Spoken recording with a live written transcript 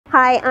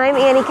Hi, I'm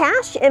Annie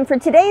Cash, and for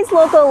today's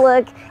local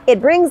look,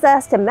 it brings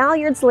us to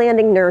Mailliard's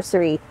Landing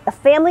Nursery, a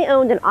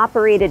family-owned and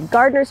operated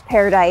gardener's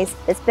paradise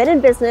that's been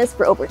in business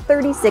for over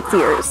 36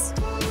 years.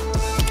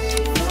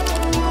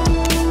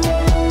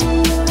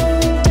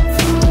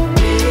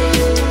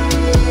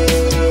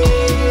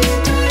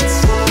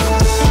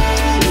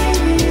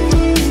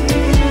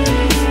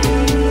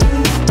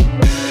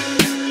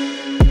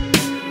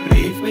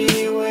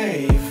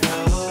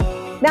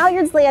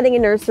 Mailliard's Landing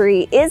and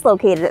Nursery is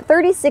located at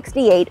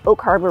 3068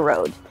 Oak Harbor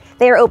Road.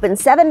 They are open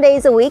 7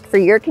 days a week for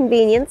your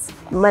convenience,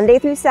 Monday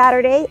through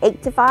Saturday,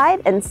 8 to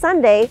 5, and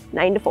Sunday,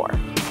 9 to 4.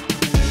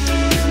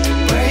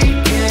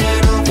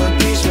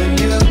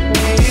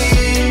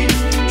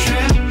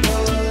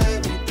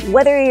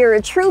 Whether you're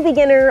a true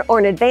beginner or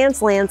an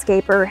advanced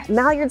landscaper,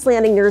 Mailliard's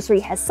Landing Nursery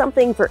has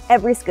something for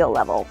every skill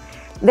level.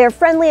 Their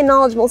friendly and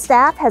knowledgeable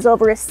staff has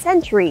over a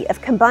century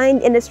of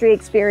combined industry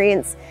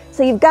experience,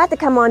 so you've got to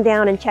come on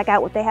down and check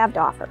out what they have to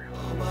offer.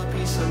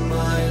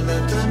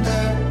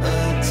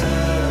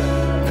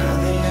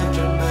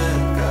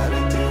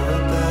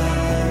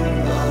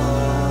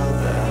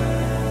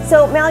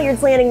 So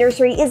Mailliard's Landing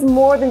Nursery is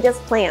more than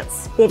just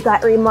plants. They've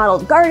got a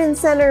remodeled garden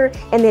center,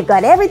 and they've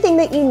got everything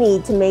that you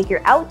need to make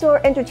your outdoor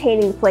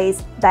entertaining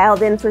place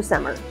dialed in for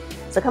summer.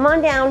 So come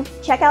on down,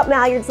 check out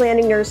Mailliard's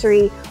Landing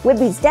Nursery,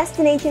 Whidbey's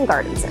Destination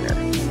Garden Center.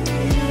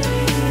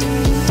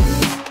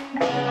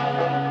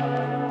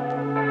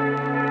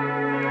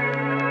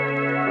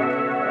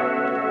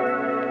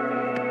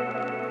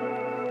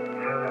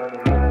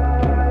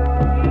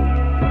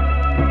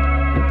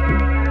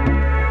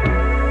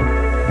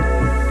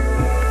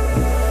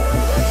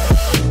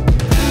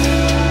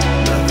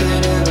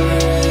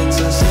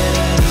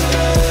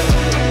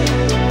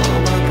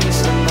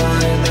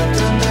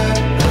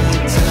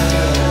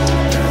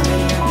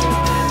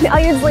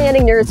 Mailliard's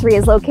Landing Nursery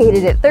is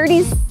located at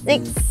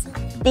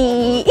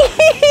 3060.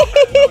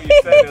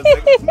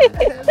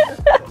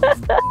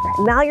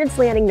 Mailliard's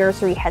Landing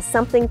Nursery has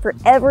something for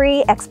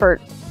every expert.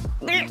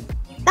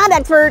 Not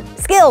expert,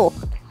 skill.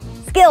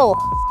 Skill.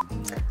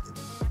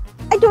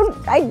 I forgot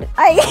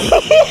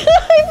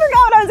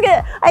what I was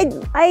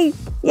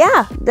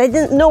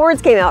gonna, no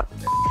words came out.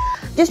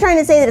 Just trying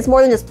to say that it's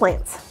more than just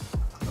plants.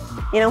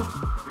 You know?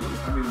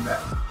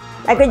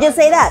 I could just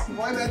say that.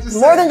 More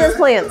than just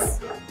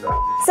plants.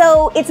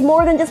 So it's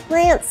more than just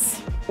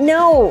plants.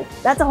 No,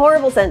 that's a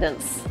horrible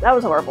sentence. That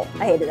was horrible.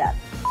 I hated that.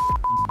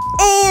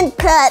 And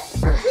cut.